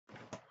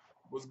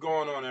What's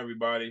going on,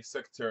 everybody?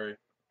 Secretary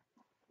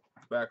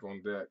back on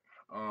deck.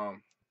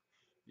 Um,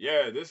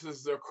 yeah, this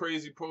is a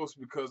crazy post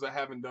because I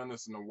haven't done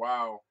this in a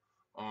while.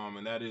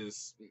 And that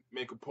is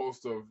make a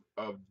post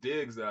of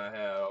digs that I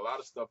had. A lot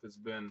of stuff has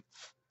been,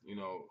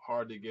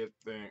 hard to get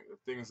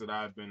things that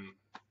I've been,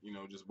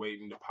 just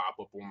waiting to pop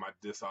up on my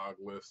discog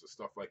list and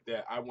stuff like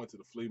that. I went to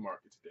the flea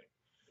market today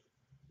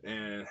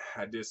and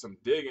I did some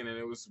digging, and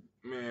it was,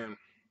 man,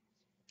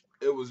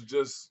 it was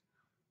just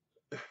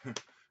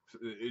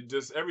it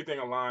just everything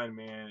aligned,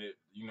 man.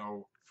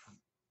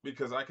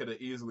 Because I could have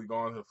easily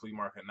gone to the flea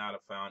market and not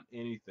have found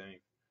anything,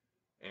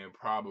 and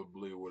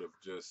probably would have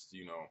just,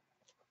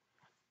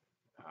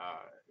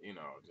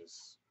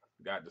 just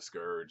got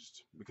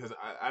discouraged because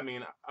I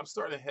mean, I'm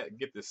starting to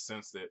get this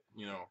sense that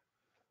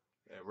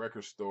at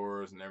record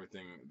stores and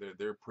everything,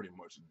 they're pretty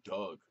much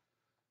dug.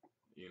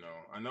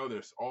 I know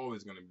there's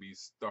always going to be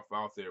stuff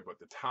out there, but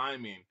the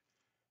timing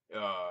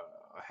uh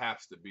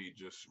has to be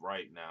just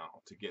right now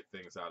to get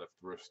things out of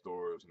thrift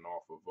stores and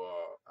off of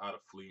out of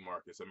flea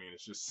markets. I mean,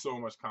 it's just so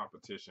much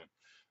competition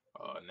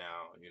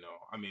now.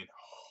 I mean,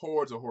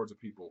 hordes of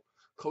people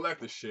collect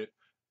the shit,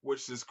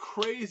 which is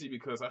crazy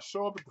because I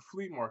show up at the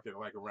flea market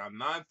like around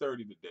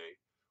 9:30 today,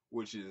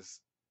 which is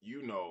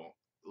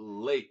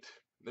late.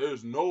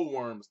 There's no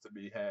worms to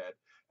be had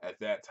at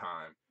that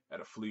time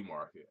at a flea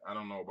market. I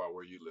don't know about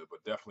where you live,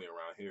 but definitely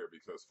around here,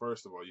 because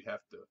first of all, you have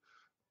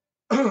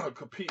to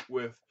compete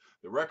with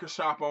the record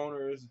shop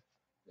owners,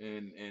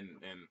 and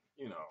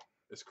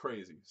it's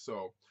crazy.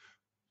 So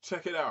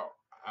check it out.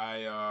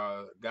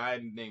 Guy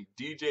named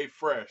DJ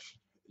Fresh,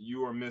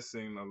 you are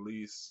missing at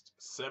least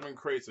 7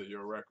 crates of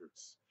your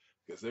records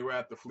because they were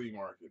at the flea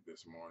market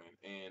this morning,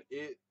 and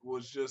it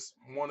was just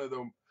one of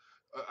them.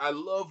 I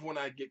love when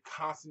I get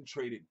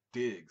concentrated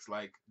digs,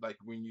 like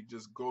when you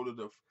just go to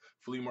the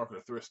flea market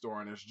or thrift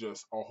store and there's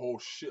just a whole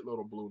shitload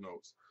of blue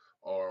notes,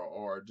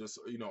 or just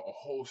a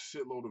whole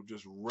shitload of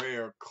just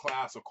rare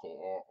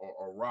classical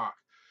or rock.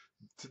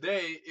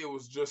 Today it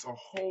was just a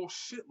whole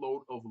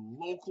shitload of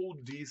local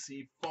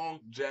DC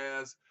funk,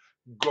 jazz,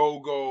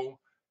 go-go,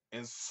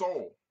 and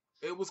soul.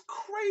 It was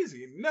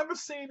crazy. Never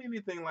seen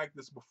anything like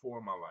this before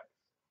in my life.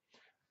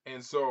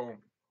 And so,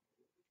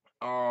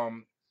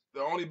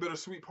 the only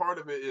bittersweet part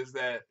of it is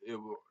that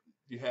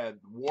you had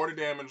water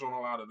damage on a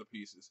lot of the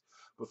pieces.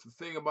 But the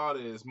thing about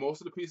it is,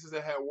 most of the pieces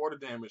that had water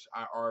damage,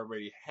 I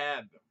already had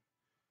them.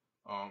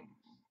 Um,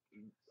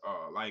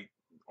 like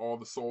all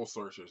the Soul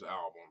Searchers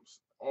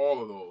albums,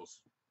 all of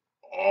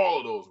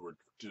those were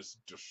just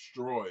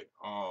destroyed.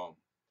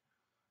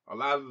 A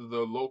lot of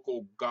the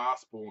local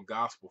gospel and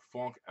gospel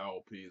funk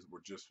LPs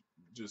were just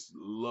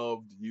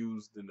loved,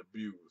 used, and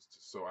abused.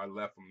 So I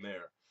left them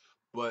there.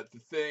 But the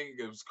thing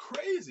that was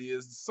crazy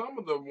is some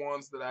of the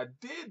ones that I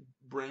did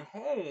bring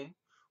home,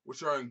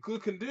 which are in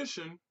good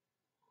condition,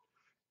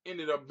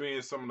 ended up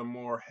being some of the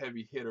more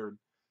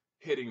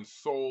hitting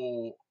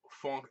soul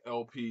funk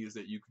LPs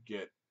that you could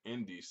get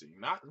in DC.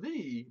 Not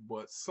the,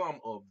 but some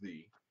of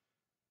the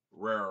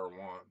rarer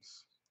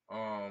ones.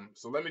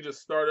 So let me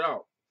just start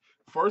out.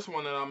 First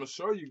one that I'm gonna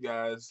show you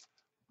guys.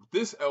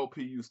 This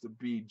LP used to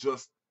be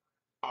just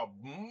a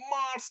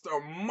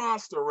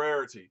monster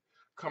rarity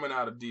coming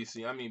out of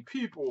DC. I mean,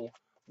 people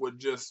would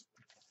just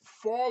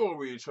fall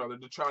over each other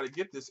to try to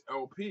get this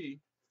LP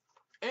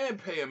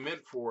and pay a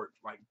mint for it,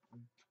 like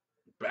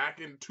back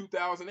in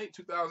 2008,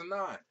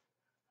 2009.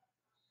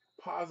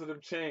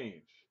 Positive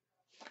change.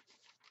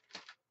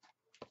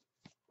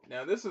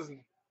 Now,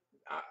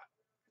 I,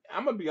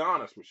 I'm gonna be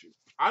honest with you.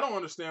 I don't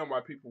understand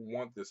why people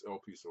want this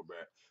LP so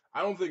bad.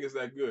 I don't think it's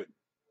that good.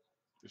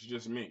 It's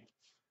just me.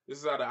 This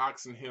is out of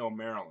Oxon Hill,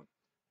 Maryland.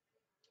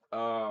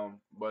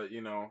 But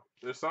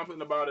there's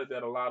something about it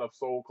that a lot of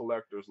soul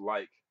collectors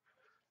like.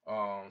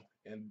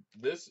 And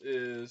this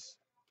is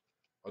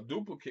a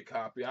duplicate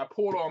copy. I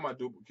pulled all my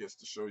duplicates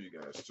to show you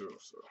guys too.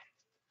 So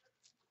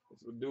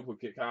it's a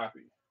duplicate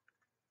copy.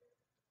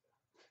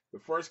 The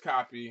first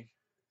copy,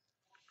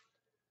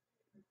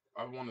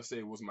 I want to say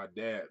it was my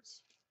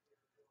dad's.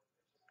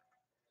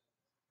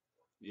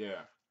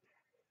 Yeah,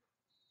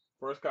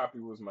 first copy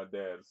was my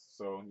dad's.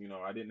 So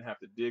I didn't have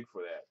to dig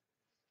for that.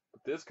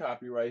 But this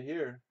copy right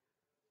here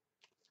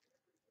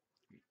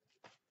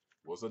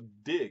was a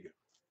dig.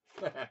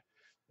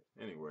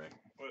 Anyway,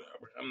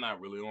 whatever. I'm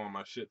not really on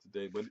my shit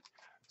today, but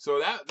so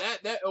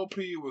that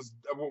LP was,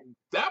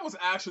 that was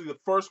actually the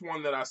first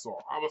one that I saw.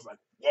 I was like,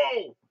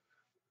 whoa!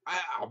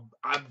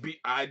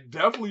 I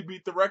definitely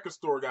beat the record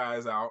store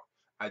guys out.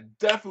 I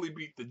definitely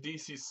beat the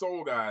DC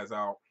Soul guys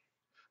out.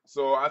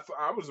 So I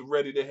was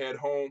ready to head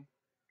home.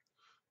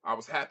 I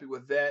was happy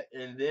with that,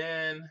 and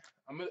then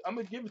I'm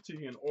gonna give it to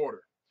you in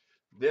order.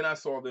 Then I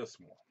saw this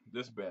one,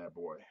 this bad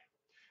boy,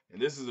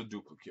 and this is a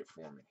duplicate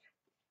for me.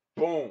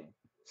 Boom,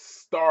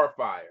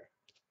 Starfire.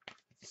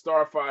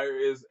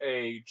 Starfire is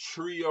a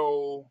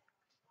trio,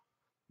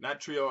 not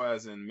trio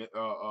as in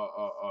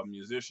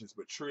musicians,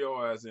 but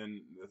trio as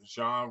in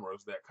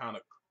genres that kind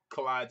of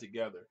collide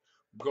together.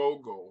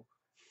 Go-go,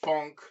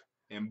 funk,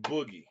 and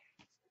boogie.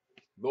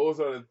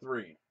 Those are the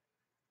three.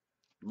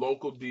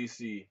 Local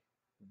DC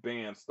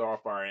band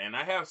Starfire, and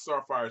I have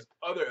Starfire's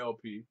other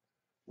LP,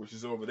 which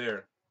is over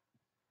there.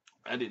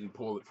 I didn't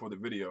pull it for the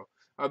video.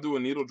 I'll do a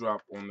needle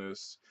drop on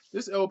this.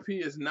 This LP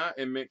is not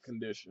in mint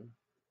condition.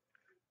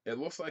 It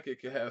looks like it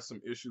could have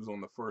some issues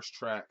on the first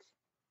track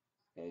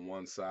on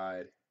one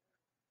side.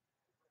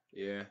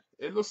 Yeah,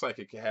 it looks like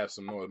it could have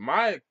some noise.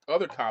 My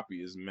other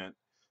copy is mint,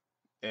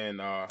 and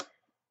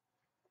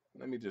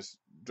let me just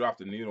drop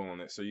the needle on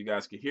it so you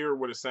guys can hear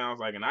what it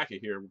sounds like, and I can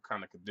hear what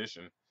kind of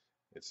condition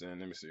it's in.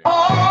 Let me see.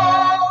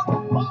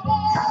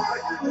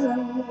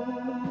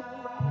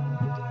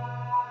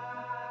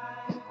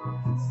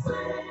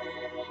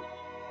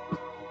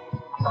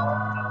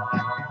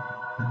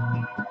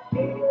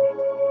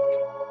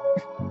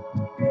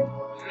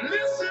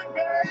 Listen,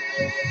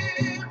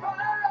 baby.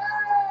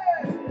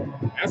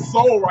 That's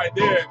soul right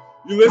there.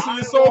 You listen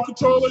to Soul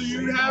Controller,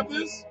 you have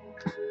this?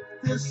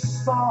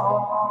 This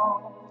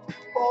song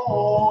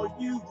for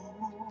you.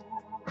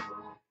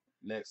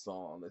 Next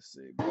song, let's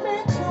see.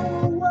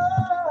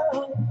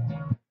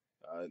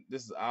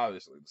 This is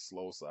obviously the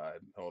slow side.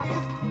 Hold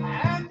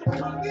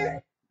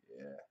on.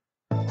 Yeah.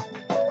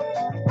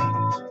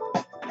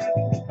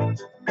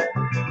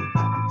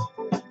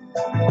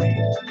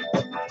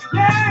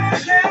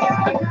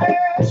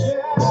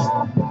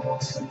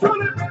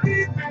 Truly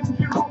believe in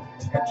you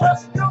and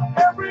trust your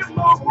every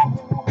move.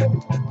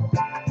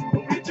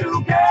 Be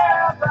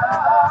together.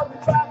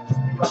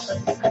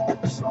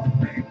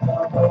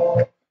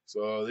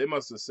 So they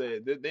must have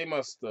said they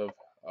must have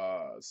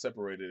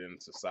separated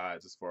into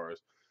sides as far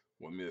as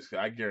what music.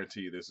 I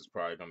guarantee you this is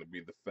probably going to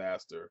be the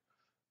faster,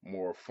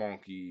 more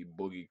funky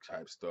boogie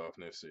type stuff.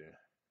 Let's see.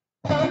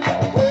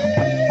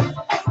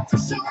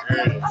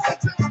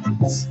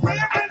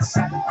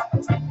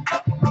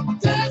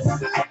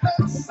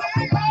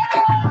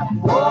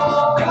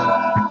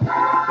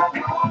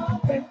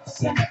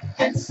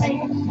 And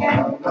singing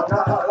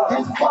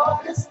is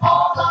what it's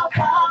all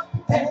about.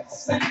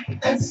 Dancing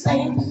and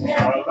singing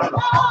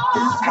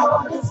is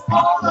what it's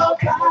all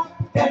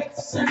about.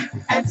 Dancing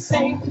and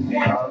singing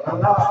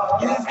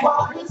is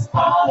what it's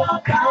all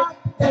about.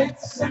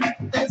 Dancing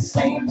and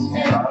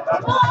singing.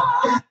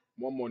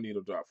 One more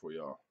needle drop for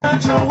y'all.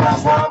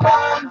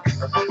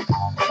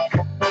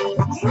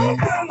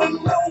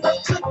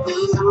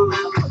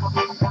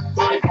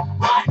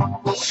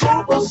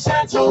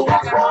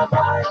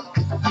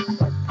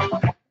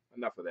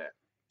 Enough of that.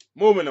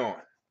 Moving on.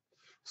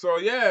 So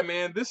yeah,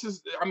 man, this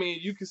is, I mean,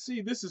 you can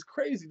see this is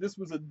crazy. This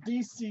was a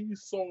DC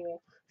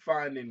soul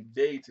finding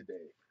day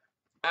today.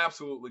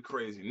 Absolutely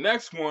crazy.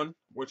 Next one,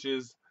 which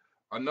is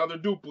another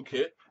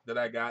duplicate that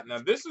I got. Now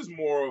this is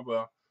more of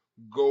a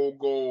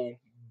go-go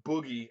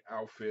boogie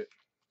outfit.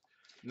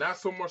 Not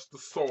so much the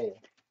soul,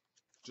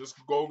 just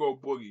go-go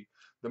boogie.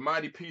 The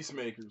Mighty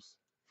Peacemakers.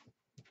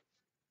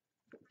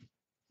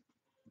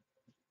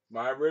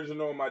 My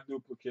original and my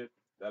duplicate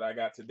that I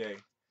got today.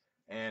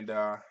 And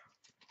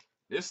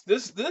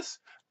this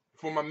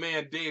for my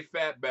man Dave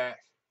Fatback.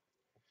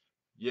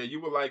 Yeah,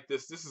 you would like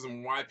this. This is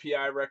some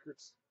YPI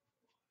records.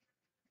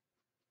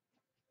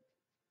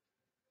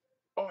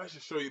 Oh, I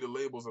should show you the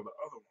labels of the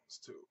other ones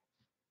too.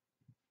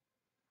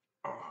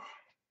 Oh,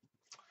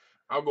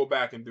 I'll go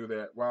back and do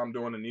that while I'm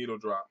doing the needle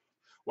drop.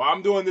 While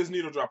I'm doing this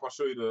needle drop, I'll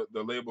show you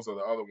the labels of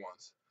the other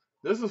ones.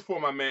 This is for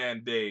my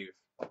man Dave.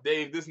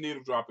 Dave, this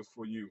needle drop is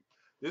for you.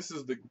 This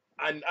is the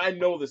I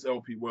know this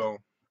LP well,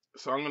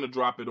 so I'm gonna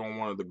drop it on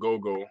one of the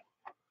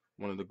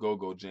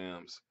go-go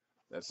jams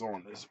that's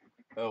on this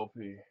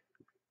LP.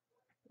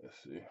 Let's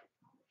see.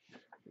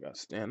 I gotta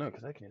stand up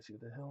because I can't see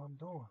what the hell I'm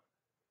doing.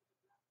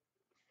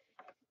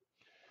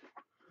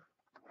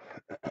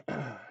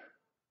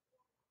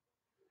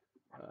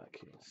 I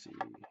can't see.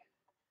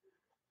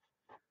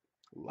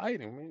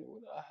 Lighting, man.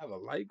 What, I have a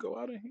light go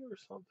out in here or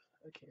something?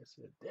 I can't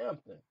see a damn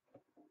thing.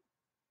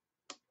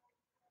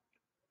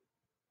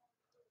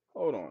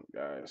 Hold on,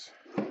 guys.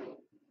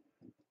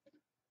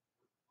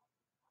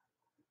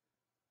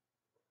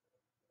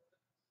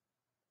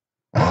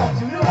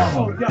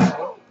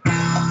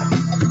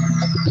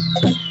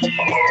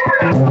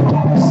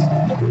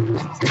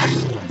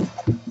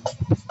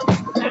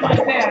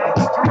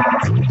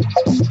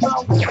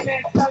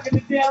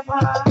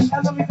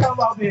 That's what we talking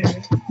about, baby.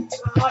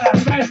 Oh,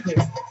 that's mercy.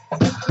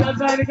 Y'all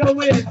trying to go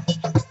with it.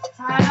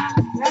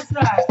 That's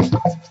right.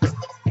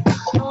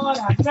 Oh,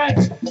 that's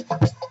mercy.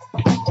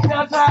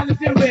 Y'all trying to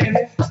do,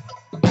 baby.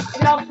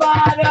 Y'all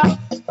fired up.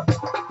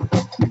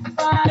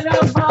 Fired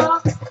up, huh?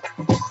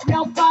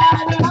 Y'all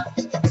fired up.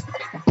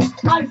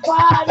 I'm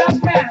fired up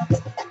now.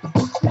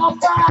 Y'all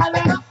fired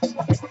up.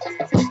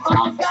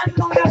 All I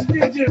know that's what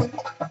you do.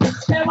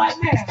 Say right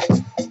now.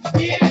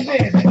 Yeah,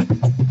 baby.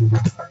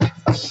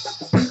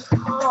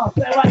 Oh,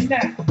 say right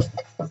now.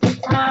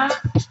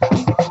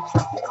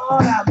 Oh,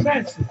 that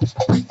mercy.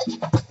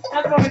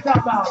 That's what we're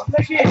talking about.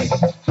 Look here.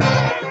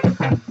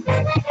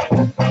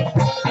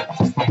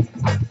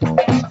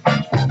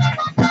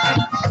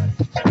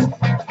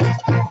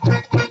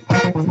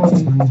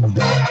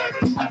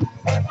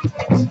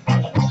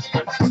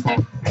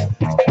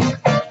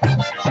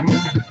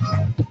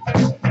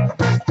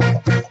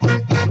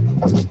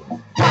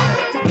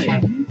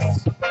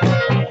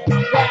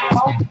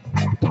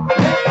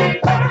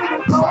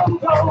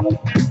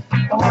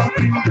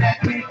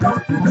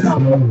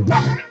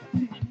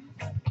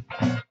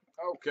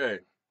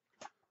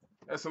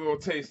 little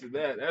taste of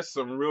that. That's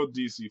some real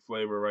DC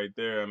flavor right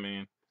there. I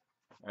mean,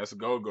 that's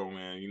Go-Go,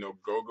 man. You know,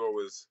 Go-Go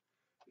is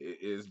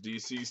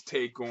DC's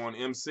take on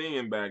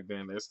MCing back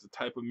then. That's the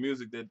type of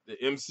music that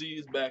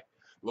the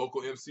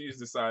local MCs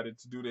decided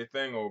to do their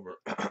thing over.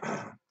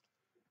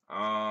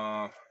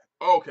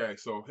 Okay,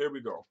 so here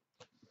we go.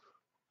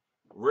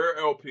 Rare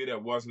LP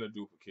that wasn't a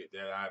duplicate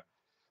that I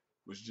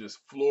was just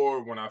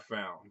floored when I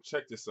found.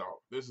 Check this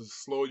out. This is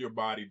Slow Your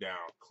Body Down,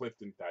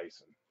 Clifton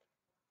Dyson.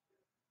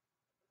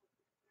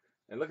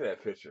 And look at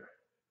that picture.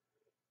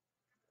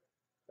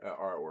 That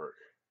artwork.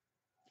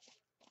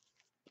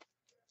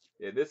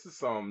 Yeah, this is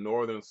some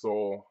Northern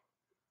Soul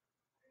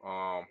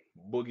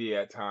boogie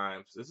at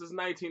times. This is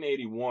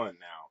 1981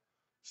 now.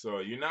 So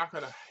you're not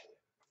gonna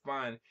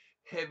find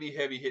heavy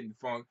hitting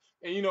funk.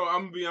 And you know,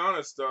 I'm gonna be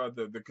honest,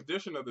 the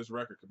condition of this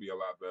record could be a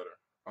lot better.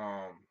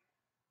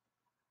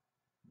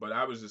 But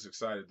I was just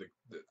excited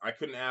that I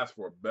couldn't ask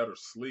for a better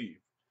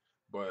sleeve.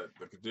 But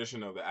the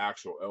condition of the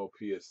actual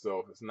LP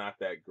itself is not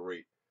that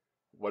great.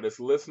 But it's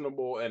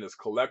listenable and it's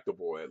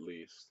collectible at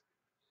least.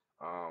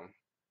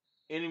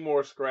 Any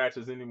more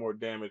scratches, any more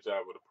damage,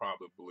 I would have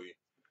probably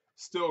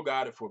still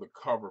got it for the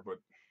cover, but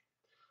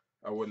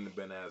I wouldn't have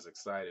been as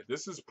excited.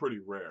 This is pretty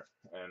rare,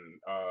 and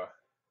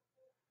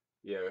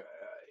yeah,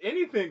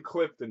 anything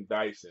Clifton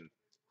Dyson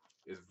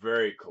is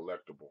very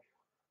collectible.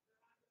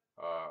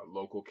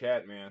 Local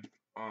cat, man.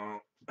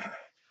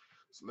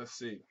 So let's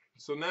see.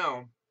 So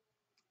now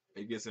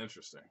it gets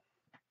interesting.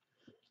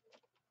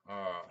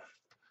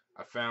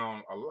 I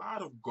found a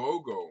lot of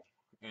go-go,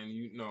 and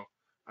you know,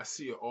 I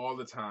see it all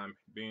the time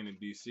being in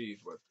DC,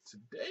 but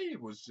today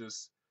was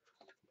just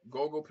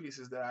go-go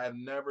pieces that I have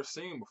never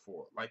seen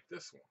before, like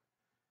this one.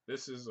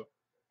 This is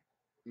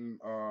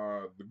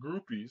the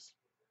Groupies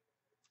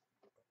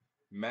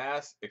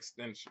Mass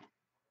Extension.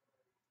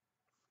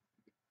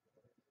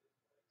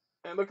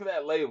 And look at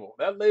that label.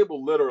 That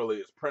label literally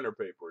is printer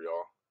paper,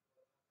 y'all.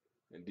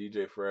 And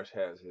DJ Fresh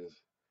has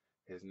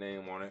his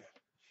name on it.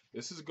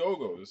 This is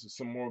go-go. This is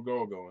some more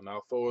go-go, and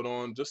I'll throw it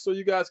on just so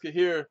you guys can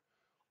hear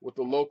what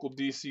the local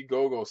DC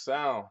go-go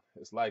sound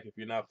is like if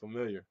you're not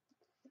familiar.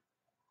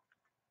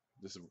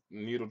 Just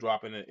needle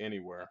dropping it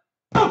anywhere.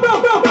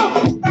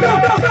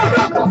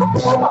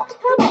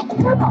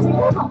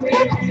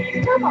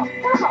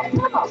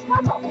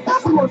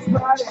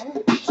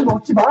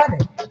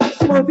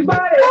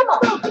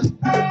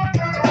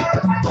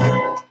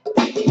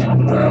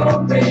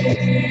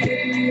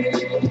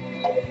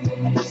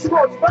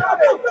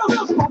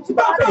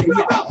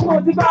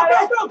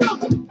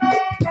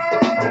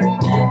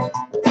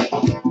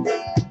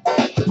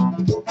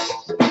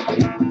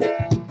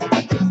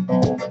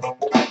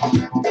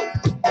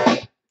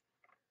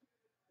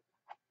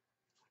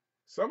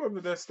 Some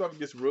of that stuff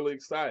gets really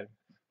exciting.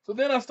 So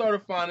then I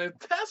started finding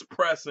test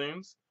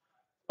pressings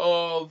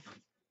of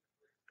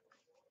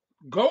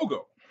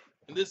go-go.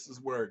 And this is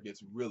where it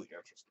gets really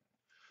interesting.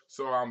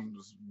 So I'm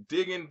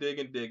digging,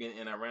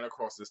 and I ran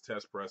across this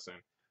test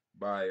pressing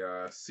by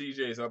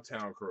CJ's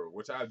Uptown Crew,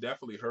 which I've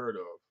definitely heard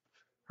of.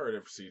 Heard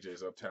of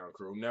CJ's Uptown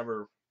Crew.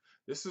 Never.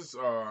 This is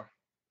a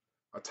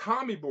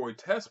Tommy Boy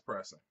test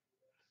pressing,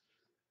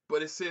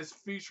 but it says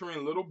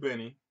featuring Little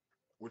Benny,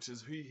 which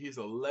is he's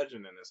a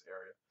legend in this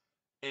area,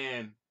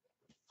 and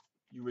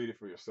you read it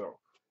for yourself.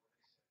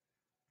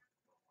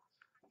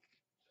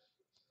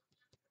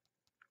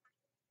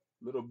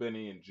 Little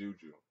Benny and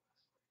Juju.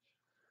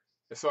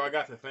 And so I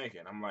got to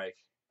thinking, I'm like,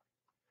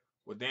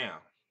 well, damn,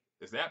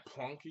 is that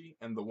Plunky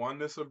and the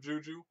oneness of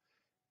Juju?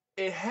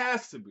 It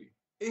has to be.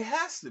 It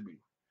has to be.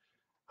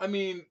 I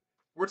mean,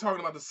 we're talking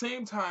about the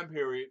same time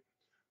period.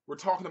 We're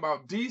talking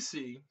about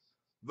DC.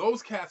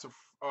 Those cats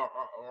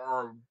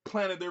are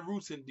planted their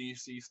roots in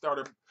DC.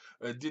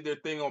 Did their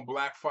thing on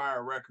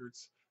Blackfire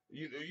Records.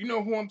 You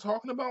know who I'm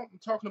talking about? I'm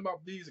talking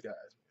about these guys.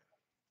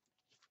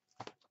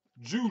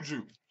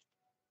 Juju.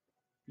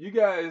 You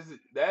guys,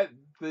 that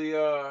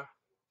the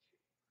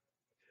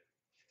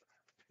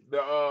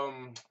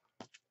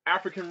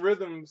African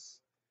Rhythms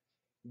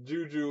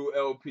Juju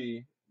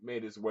LP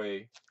made its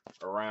way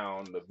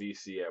around the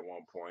VC at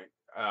one point.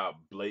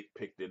 Blake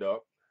picked it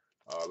up.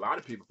 A lot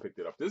of people picked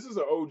it up. This is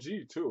an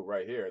OG too,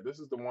 right here. This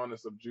is the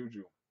oneness of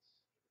Juju.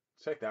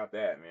 Check out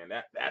that,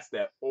 man. That's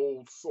that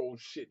old soul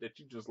shit that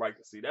you just like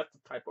to see. That's the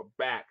type of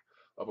back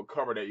of a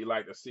cover that you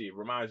like to see. It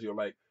reminds you of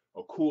like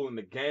a Kool and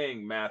the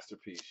Gang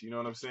masterpiece. You know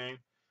what I'm saying?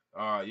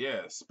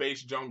 Yeah,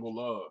 Space Jungle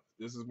Love.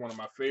 This is one of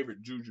my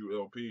favorite Juju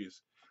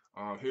LPs.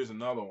 Here's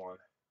another one,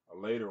 a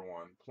later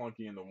one,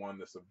 Plunky and the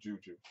Oneness of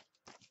Juju.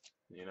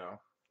 You know,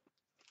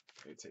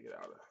 let me take it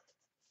out of.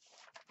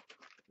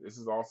 This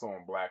is also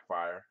on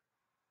Blackfire.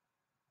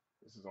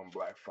 This is on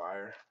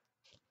Blackfire.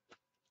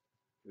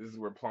 This is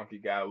where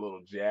Plunky got a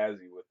little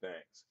jazzy with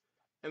things.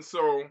 And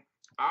so,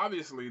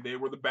 obviously, they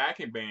were the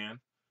backing band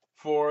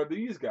for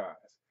these guys.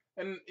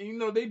 And, you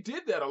know, they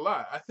did that a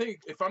lot. I think,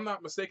 if I'm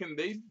not mistaken,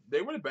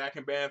 they were the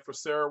backing band for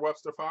Sarah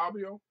Webster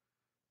Fabio.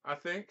 I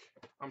think.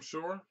 I'm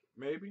sure.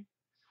 Maybe.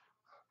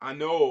 I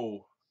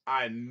know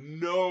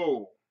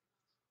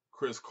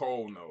Chris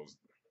Cole knows.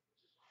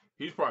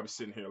 He's probably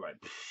sitting here like,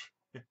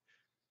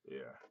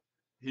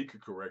 he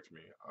could correct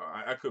me.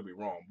 I could be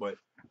wrong, but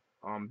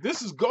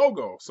this is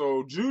Go-Go.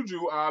 So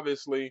Juju,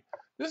 obviously,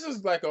 this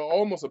is like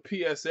almost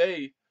a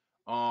PSA,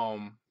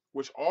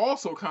 which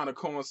also kind of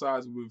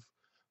coincides with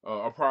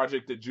a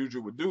project that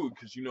Juju would do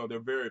because they're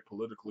very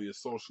politically and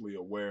socially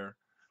aware,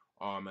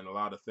 and a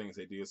lot of things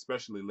they do,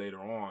 especially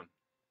later on.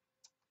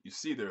 You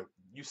see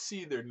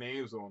their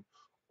names on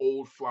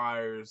old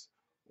flyers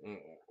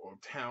or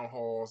town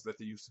halls that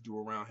they used to do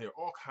around here,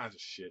 all kinds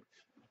of shit.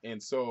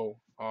 And so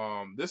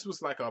this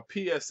was like a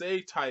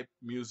PSA type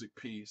music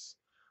piece,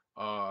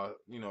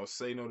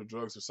 say no to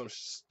drugs or some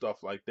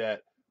stuff like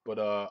that. But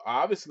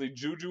obviously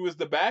Juju is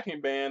the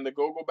backing band, the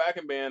go-go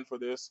backing band for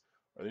this.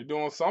 They're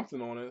doing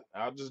something on it.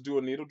 I'll just do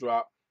a needle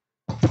drop.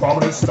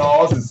 Prominent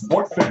stars and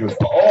sport figures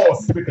are all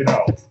speaking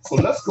out. So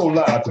let's go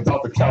live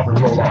without the Calvin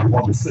rollout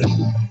on the city.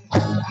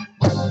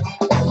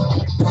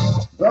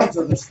 Drugs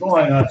are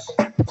destroying us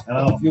and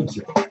our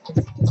future.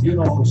 You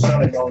know who's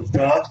selling those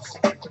drugs.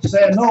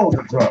 Say no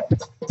to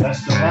drugs.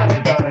 That's the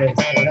right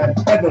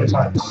that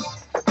everybody.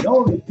 The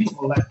only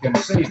people that can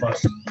save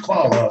us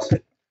follow us.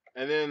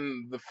 And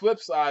then the flip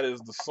side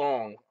is the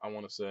song, I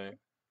want to say.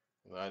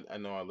 I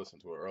know I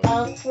listened to it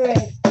earlier.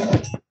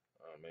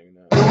 Maybe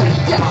not.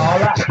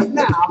 Alright,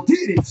 now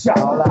get it,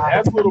 y'all.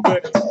 That's a little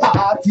bit.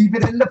 Keep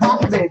it in the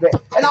pocket, baby.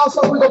 And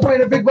also, we're gonna bring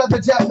the big brother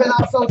Jeff and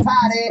also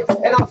Tiny,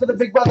 and also the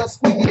big brother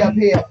Squeaky up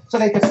here, so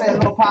they can say a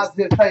little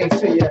positive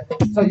things to you,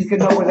 so you can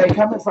know where they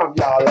coming from,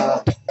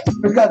 y'all.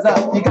 Because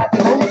you got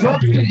the whole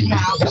drugs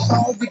now, so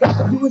all you got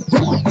to do is do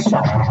it,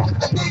 y'all.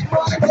 Big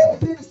brother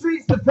days in the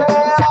streets to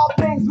pay all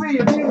things we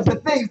abuse, the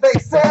things they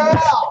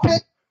sell.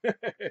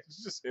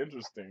 It's just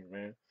interesting,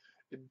 man.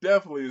 It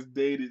definitely is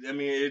dated. I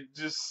mean,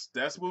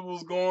 that's what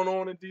was going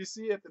on in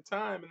DC at the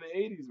time in the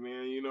 80s,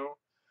 man,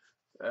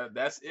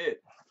 that's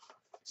it.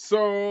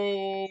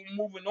 So,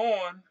 moving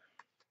on.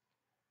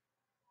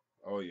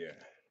 Oh, yeah.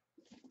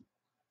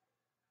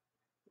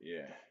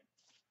 Yeah.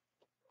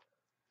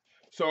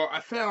 So, I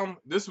found,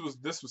 this was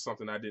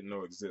something I didn't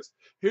know exists.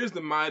 Here's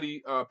the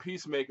Mighty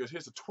Peacemakers.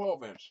 Here's a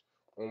 12-inch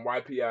on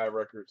YPI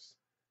Records.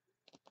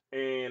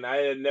 And I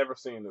had never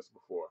seen this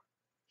before.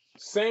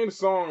 Same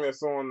song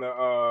that's on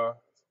the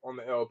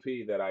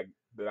LP that I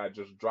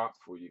just dropped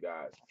for you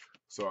guys.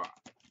 So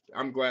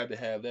I'm glad to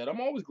have that.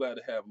 I'm always glad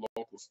to have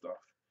local stuff.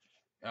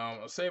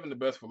 I'm saving the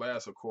best for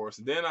last, of course.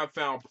 And then I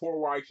found Poor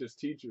Righteous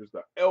Teachers,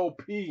 the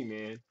LP,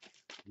 man.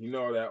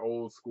 That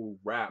old school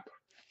rap,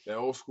 that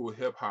old school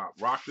hip hop.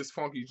 Rock This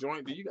Funky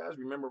Joint. Do you guys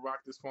remember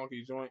Rock This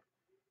Funky Joint?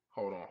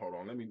 Hold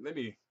on. Let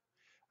me.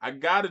 I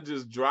gotta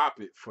just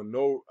drop it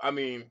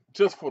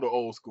just for the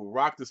old school.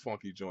 Rock This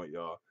Funky Joint,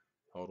 y'all.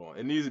 Hold on.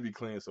 It needs to be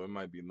clean, so it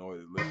might be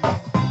noisy.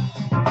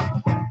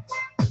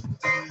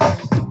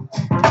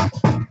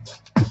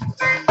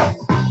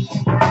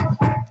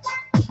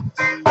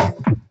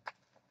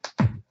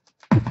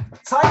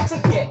 Time to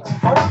get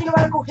funky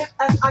radical hip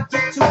as I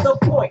get to the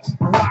point.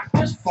 Rock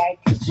this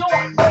funky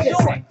joint. Wait a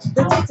sec.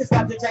 The teachers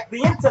got to check the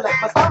intellect.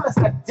 My stomach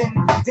stepped in,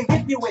 didn't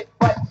give you it,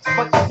 but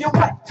if you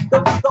what? The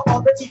be the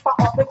all the chief I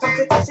often come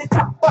to this shit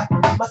top. But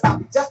must I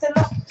be just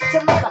enough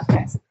to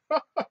manifest?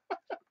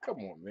 Come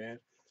on, man.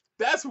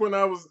 That's when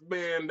I was,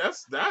 man.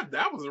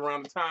 That was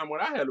around the time when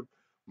I had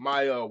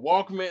my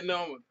Walkman.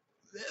 No,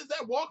 is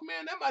that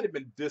Walkman? That might have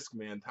been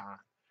Discman time.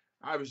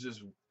 I was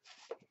just,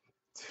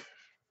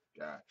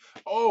 God.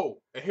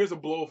 Oh, and here's a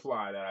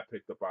Blowfly that I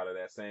picked up out of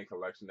that same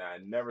collection that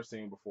I'd never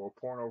seen before.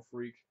 Porno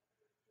Freak.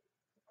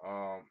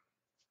 I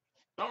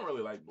don't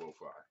really like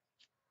Blowfly.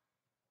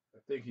 I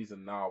think he's a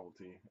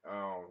novelty.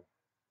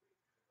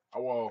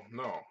 Well,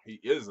 no, he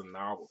is a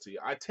novelty.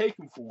 I take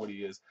him for what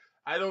he is.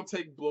 I don't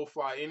take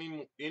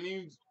Blowfly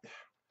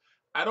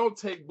I don't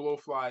take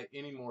Blowfly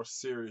any more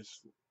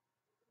serious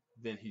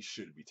than he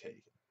should be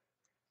taken.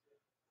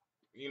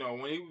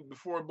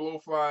 Before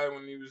Blowfly,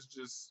 when he was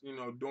just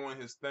doing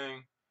his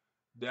thing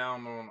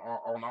down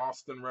on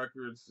Austin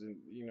Records, and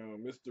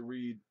Mr.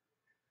 Reed,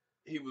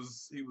 he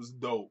was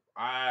dope.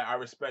 I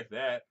respect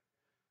that.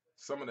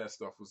 Some of that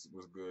stuff was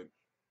good.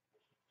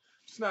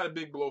 Just not a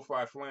big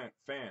Blowfly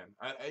fan.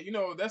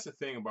 That's the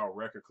thing about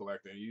record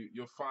collecting.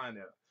 You'll find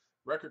that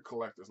record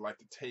collectors like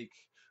to take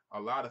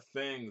a lot of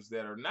things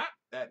that are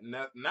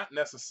not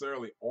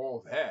necessarily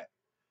all that.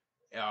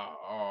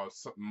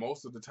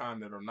 Most of the time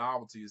that are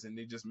novelties, and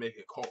they just make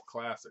it cult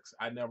classics.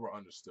 I never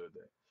understood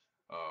that.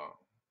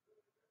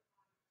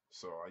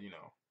 So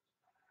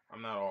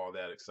I'm not all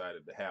that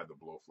excited to have the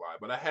Blowfly,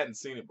 but I hadn't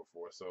seen it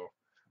before, so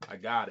I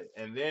got it.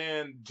 And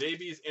then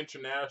JB's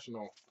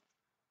International.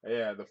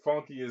 Yeah, the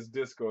funkiest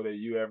disco that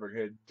you ever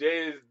heard.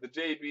 The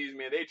JBs,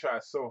 man, they try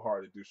so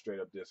hard to do straight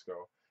up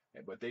disco,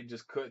 but they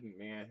just couldn't,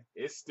 man.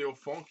 It's still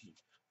funky.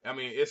 I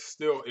mean, it's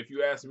still, if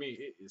you ask me,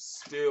 it is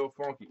still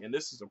funky. And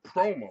this is a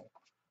promo.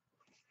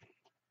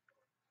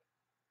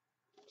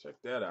 Check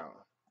that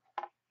out.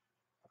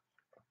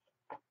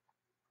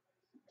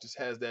 Just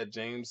has that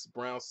James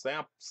Brown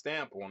stamp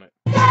on it.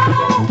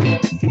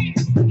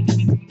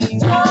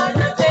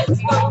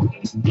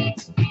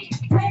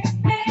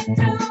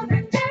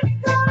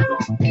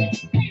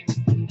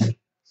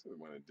 So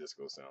when a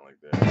disco sound like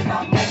that.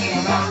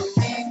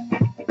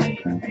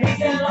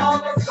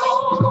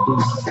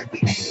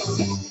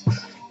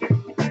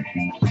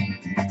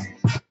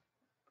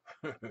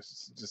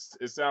 Just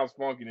it sounds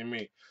funky to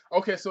me.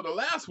 Okay, so the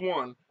last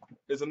one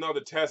is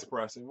another test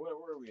pressing. Where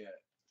are we at?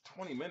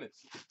 20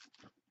 minutes.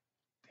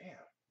 Damn.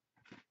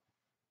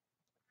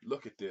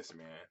 Look at this,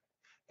 man.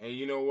 And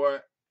you know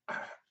what?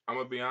 I'm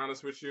gonna be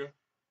honest with you.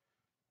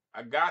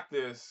 I got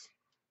this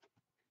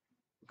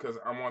because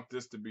I want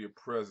this to be a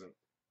present.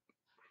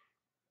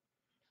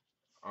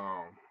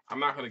 I'm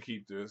not gonna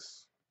keep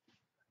this,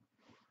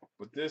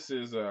 but this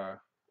is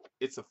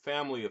it's a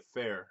family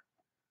affair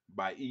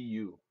by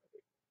EU.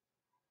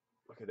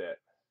 Look at that.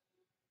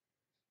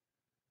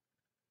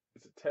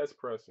 It's a test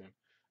pressing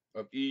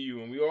of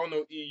EU, and we all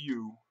know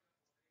EU.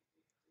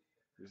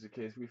 Just in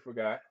case we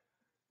forgot,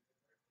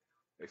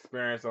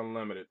 Experience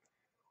Unlimited,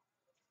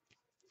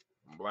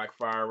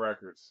 Blackfire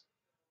Records.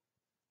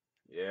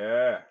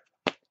 Yeah,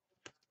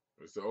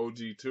 it's the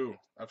OG too.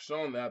 I've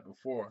shown that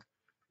before.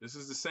 This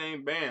is the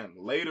same band.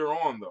 Later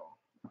on, though,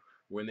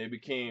 when they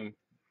became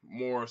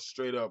more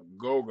straight up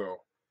go-go,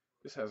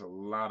 this has a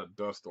lot of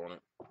dust on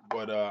it.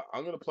 But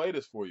I'm gonna play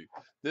this for you.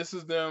 This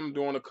is them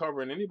doing a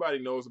cover, and anybody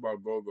knows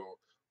about go-go.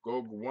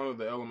 One of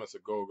the elements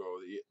of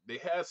go-go, they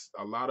had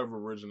a lot of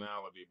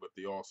originality, but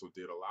they also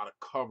did a lot of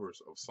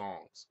covers of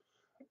songs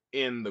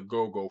in the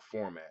go-go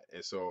format.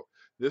 And so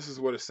this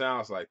is what it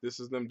sounds like. This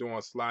is them doing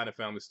Sly and the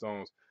Family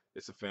Stones.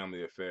 It's a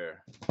family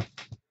affair.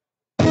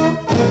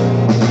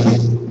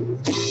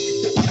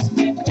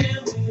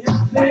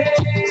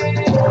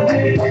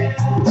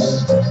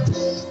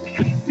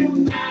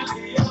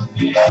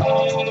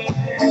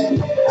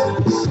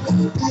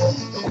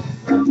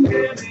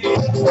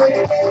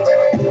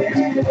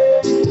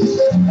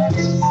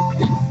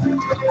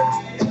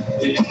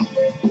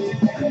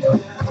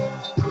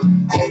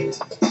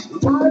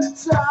 One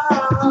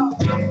child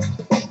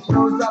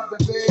grows up to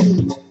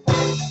be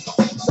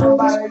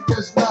somebody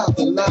just not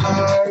the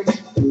line.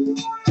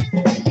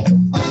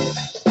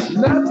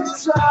 Another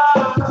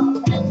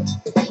child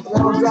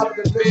grows up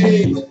to be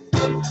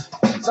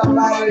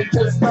somebody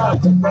just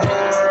not the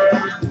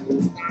line.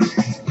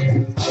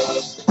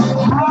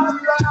 Hard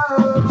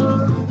love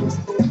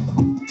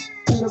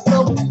in a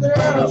broken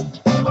girl.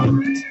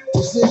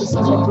 You see this in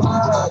the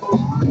blood,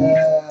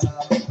 yeah.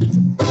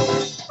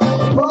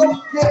 Broken,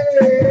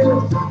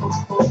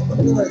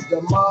 good the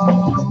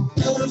mom.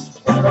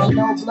 Ain't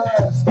no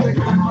blood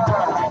sticking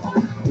around.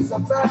 It's a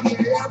fact.